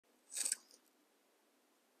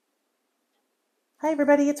Hi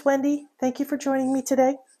everybody, it's Wendy. Thank you for joining me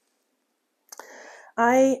today.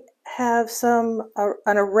 I have an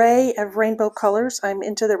array of rainbow colors. I'm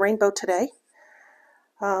into the rainbow today.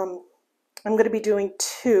 I'm going to be doing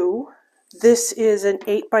two. This is an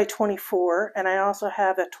 8 by 24 and I also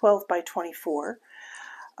have a 12 by 24.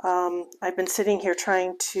 I've been sitting here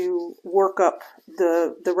trying to work up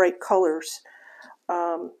the right colors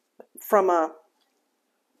from a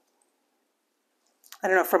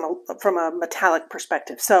metallic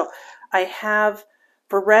perspective. So I have,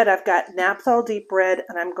 for red, I've got Naphthol Deep Red,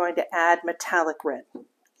 and I'm going to add metallic red.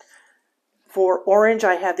 For orange,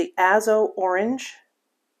 I have the Azo Orange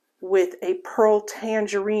with a Pearl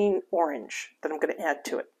Tangerine Orange that I'm going to add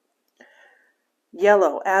to it.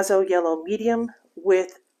 Yellow, Azo Yellow Medium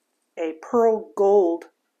with a Pearl Gold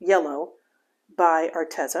Yellow by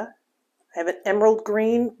Arteza. I have an Emerald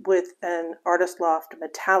Green with an Artist Loft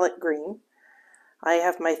Metallic Green. I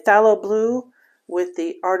have my Phthalo Blue with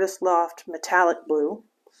the Artist Loft Metallic Blue.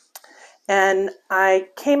 And I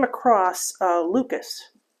came across Lucas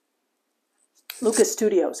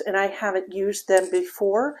Studios, and I haven't used them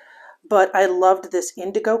before, but I loved this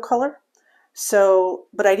indigo color. So,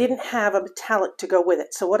 but I didn't have a metallic to go with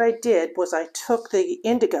it. So what I did was I took the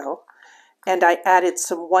indigo and I added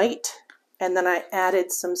some white, and then I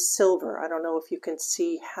added some silver. I don't know if you can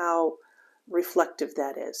see how reflective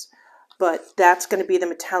that is, but that's going to be the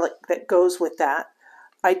metallic that goes with that.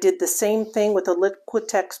 I did the same thing with the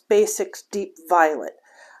Liquitex Basics Deep Violet.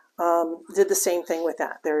 Did the same thing with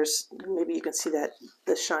that. Maybe you can see that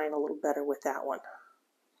the shine a little better with that one.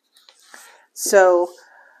 So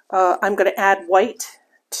I'm going to add white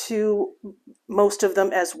to most of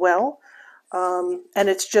them as well. And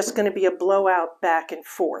it's just going to be a blowout back and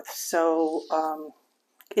forth. So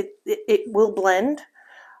it will blend,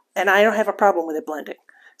 and I don't have a problem with it blending.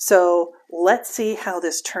 So let's see how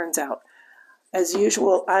this turns out. As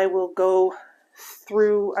usual, I will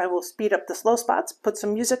speed up the slow spots, put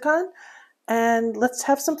some music on, and let's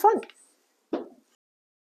have some fun.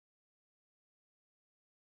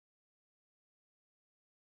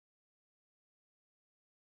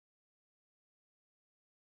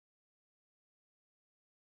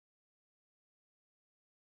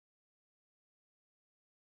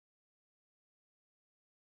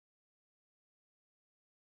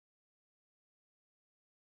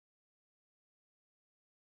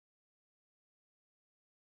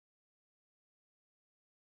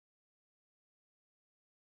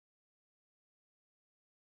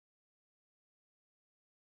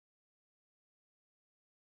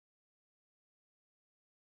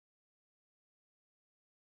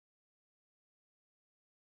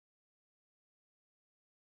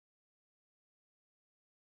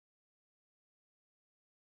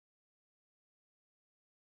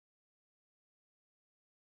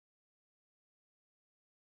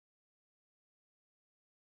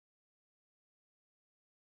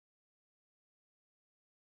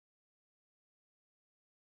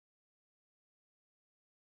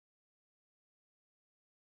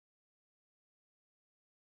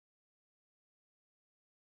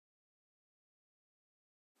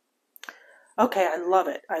 Okay, I love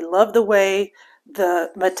it. I love the way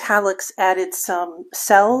the metallics added some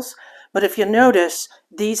cells, but if you notice,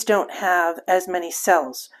 these don't have as many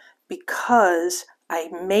cells because I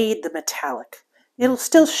made the metallic. It'll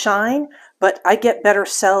still shine, but I get better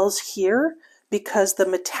cells here because the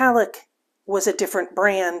metallic was a different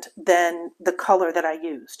brand than the color that I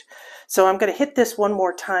used. So I'm going to hit this one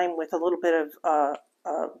more time with a little bit of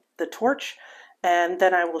the torch, and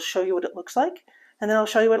then I will show you what it looks like, and then I'll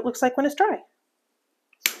show you what it looks like when it's dry.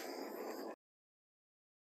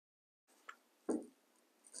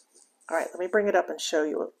 All right, let me bring it up and show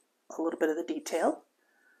you a little bit of the detail.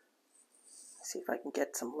 See if I can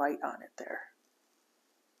get some light on it there.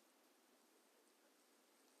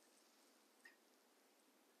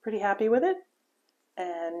 Pretty happy with it.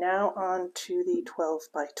 And now on to the 12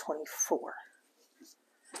 by 24.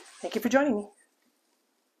 Thank you for joining me.